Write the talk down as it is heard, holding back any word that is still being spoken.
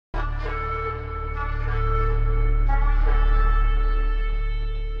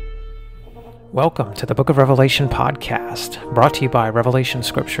Welcome to the Book of Revelation podcast, brought to you by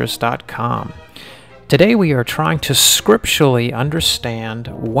RevelationScriptures.com. Today we are trying to scripturally understand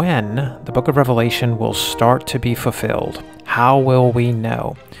when the Book of Revelation will start to be fulfilled. How will we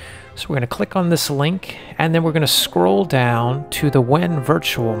know? So we're going to click on this link, and then we're going to scroll down to the When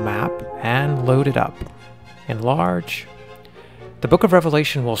virtual map and load it up. Enlarge. The Book of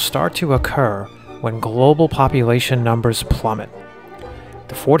Revelation will start to occur when global population numbers plummet.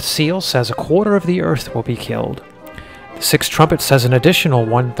 The fourth seal says a quarter of the earth will be killed. The sixth trumpet says an additional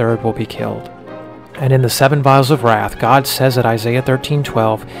one-third will be killed. And in the seven vials of wrath, God says at Isaiah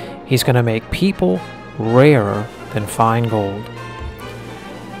 13:12, He's going to make people rarer than fine gold.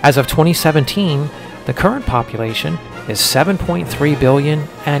 As of 2017, the current population is 7.3 billion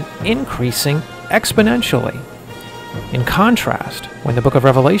and increasing exponentially. In contrast, when the Book of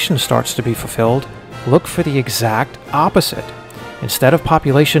Revelation starts to be fulfilled, look for the exact opposite. Instead of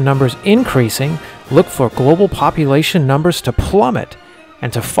population numbers increasing, look for global population numbers to plummet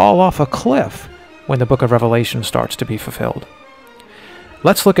and to fall off a cliff when the Book of Revelation starts to be fulfilled.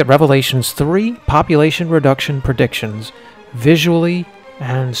 Let's look at Revelation's 3 population reduction predictions visually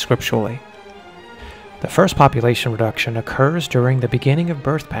and scripturally. The first population reduction occurs during the beginning of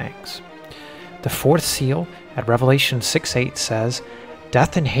birth pangs. The fourth seal at Revelation 6:8 says,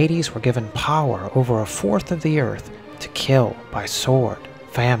 Death and Hades were given power over a fourth of the earth to kill by sword,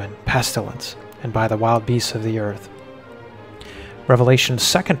 famine, pestilence, and by the wild beasts of the earth. Revelation's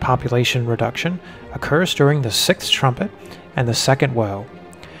second population reduction occurs during the sixth trumpet and the second woe.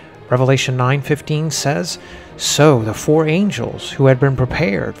 Revelation 9:15 says, So the four angels who had been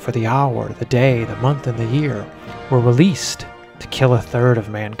prepared for the hour, the day, the month, and the year were released to kill a third of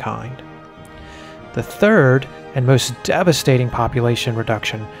mankind. The third and most devastating population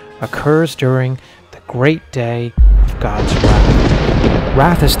reduction occurs during the great day of God's wrath.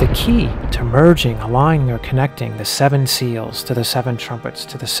 Wrath is the key to merging, aligning, or connecting the seven seals to the seven trumpets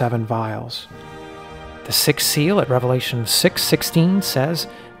to the seven vials. The sixth seal at Revelation 6:16 says,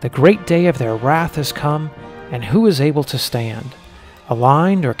 The great day of their wrath has come, and who is able to stand?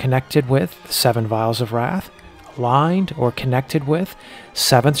 Aligned or connected with the seven vials of wrath, aligned or connected with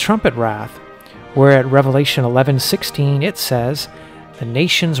seventh trumpet wrath, where at Revelation 11:16 it says, The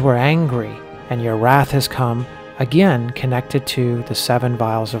nations were angry, and your wrath has come, again connected to the seven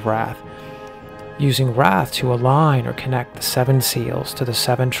vials of wrath, using wrath to align or connect the seven seals to the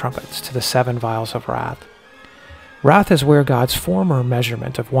seven trumpets to the seven vials of wrath. Wrath is where God's former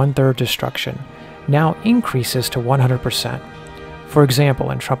measurement of one-third destruction now increases to 100%. For example,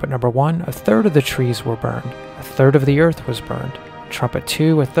 in trumpet number 1, a third of the trees were burned, a third of the earth was burned. Trumpet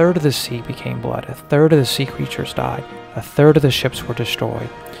 2, a third of the sea became blood, a third of the sea creatures died, a third of the ships were destroyed.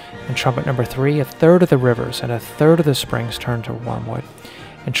 In trumpet number 3, a third of the rivers and a third of the springs turned to wormwood.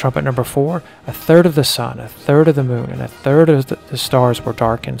 In trumpet number 4, a third of the sun, a third of the moon, and a third of the stars were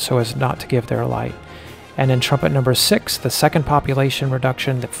darkened so as not to give their light. And in trumpet number 6, the second population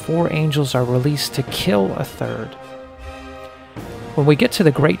reduction, the four angels are released to kill a third. When we get to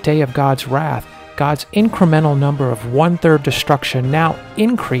the great day of God's wrath, God's incremental number of one-third destruction now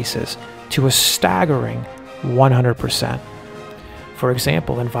increases to a staggering 100%. For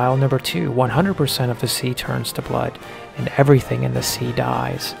example, in vial number 2, 100% of the sea turns to blood, and everything in the sea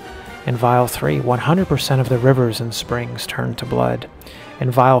dies. In vial 3, 100% of the rivers and springs turn to blood. In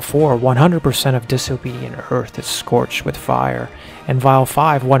vial 4, 100% of disobedient earth is scorched with fire. In vial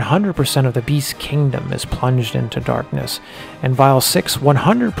 5, 100% of the beast's kingdom is plunged into darkness. In vial 6,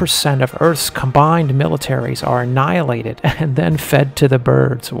 100% of Earth's combined militaries are annihilated and then fed to the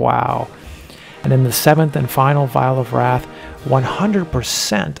birds. Wow. And in the seventh and final vial of wrath,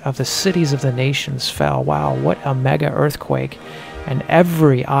 100% of the cities of the nations fell. Wow, what a mega earthquake. And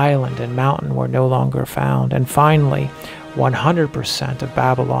every island and mountain were no longer found. And finally, 100% of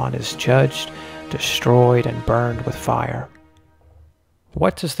Babylon is judged, destroyed, and burned with fire.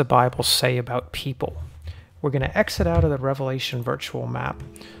 What does the Bible say about people? We're going to exit out of the Revelation virtual map,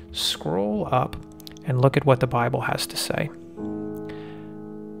 scroll up, and look at what the Bible has to say.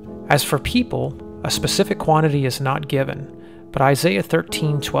 As for people, a specific quantity is not given, but Isaiah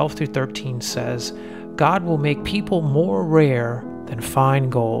 13:12-13 says, God will make people more rare than fine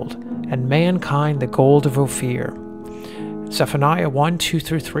gold, and mankind the gold of Ophir. Zephaniah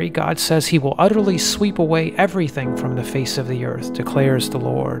 1:2-3, God says He will utterly sweep away everything from the face of the earth, declares the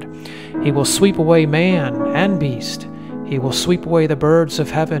Lord. He will sweep away man and beast. He will sweep away the birds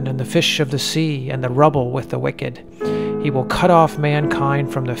of heaven and the fish of the sea and the rubble with the wicked. He will cut off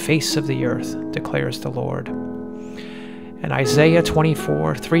mankind from the face of the earth, declares the Lord. And Isaiah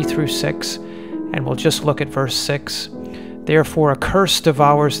 24:3-6, and we'll just look at verse 6. Therefore a curse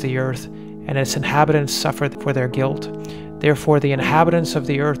devours the earth, and its inhabitants suffer for their guilt. Therefore the inhabitants of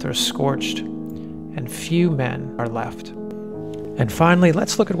the earth are scorched, and few men are left. And finally,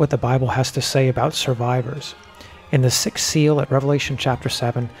 let's look at what the Bible has to say about survivors. In the sixth seal at Revelation chapter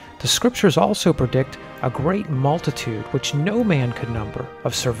 7, the Scriptures also predict a great multitude, which no man could number,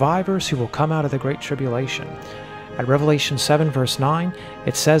 of survivors who will come out of the great tribulation. At Revelation 7 verse 9,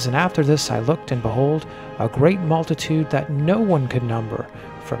 it says, "And after this I looked, and behold, a great multitude that no one could number,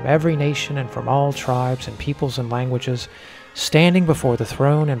 from every nation and from all tribes and peoples and languages, standing before the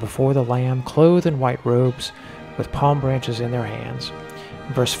throne and before the Lamb, clothed in white robes, with palm branches in their hands."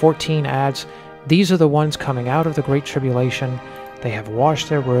 Verse 14 adds, "These are the ones coming out of the great tribulation. They have washed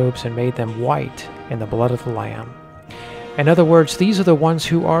their robes and made them white in the blood of the Lamb." In other words, these are the ones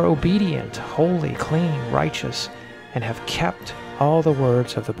who are obedient, holy, clean, righteous, and have kept all the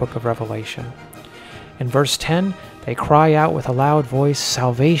words of the book of Revelation. In verse 10, they cry out with a loud voice,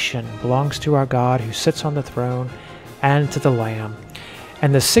 "Salvation belongs to our God who sits on the throne and to the Lamb."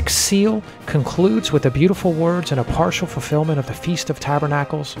 And the sixth seal concludes with the beautiful words and a partial fulfillment of the Feast of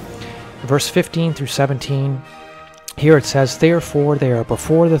Tabernacles. Verse 15 through 17, here it says, "Therefore they are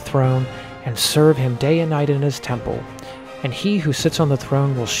before the throne and serve him day and night in his temple. And he who sits on the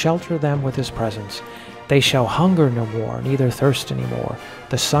throne will shelter them with his presence. They shall hunger no more, neither thirst any more.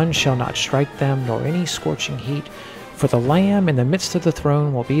 The sun shall not strike them, nor any scorching heat. For the Lamb in the midst of the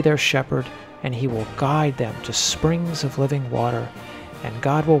throne will be their shepherd, and he will guide them to springs of living water. And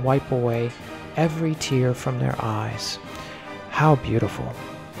God will wipe away every tear from their eyes." How beautiful.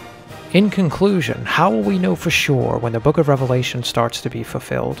 In conclusion, how will we know for sure when the book of Revelation starts to be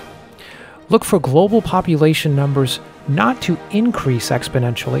fulfilled? Look for global population numbers not to increase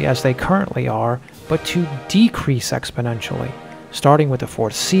exponentially as they currently are, but to decrease exponentially, starting with the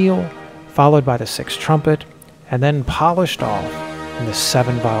fourth seal, followed by the sixth trumpet, and then polished off in the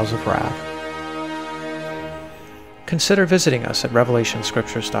 7 vials of wrath. Consider visiting us at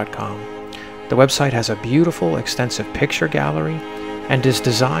revelationscriptures.com. The website has a beautiful, extensive picture gallery and is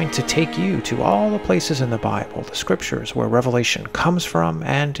designed to take you to all the places in the Bible, the Scriptures, where Revelation comes from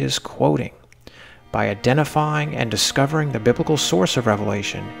and is quoting. By identifying and discovering the biblical source of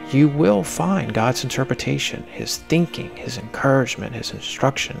Revelation, you will find God's interpretation, His thinking, His encouragement, His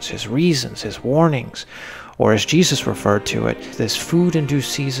instructions, His reasons, His warnings, or as Jesus referred to it, this food in due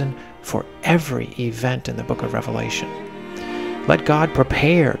season for every event in the book of Revelation. Let God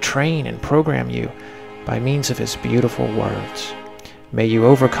prepare, train, and program you by means of His beautiful words. May you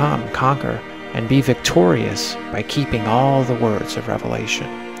overcome, conquer, and be victorious by keeping all the words of Revelation.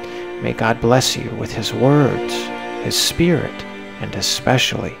 May God bless you with His words, His Spirit, and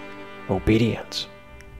especially obedience.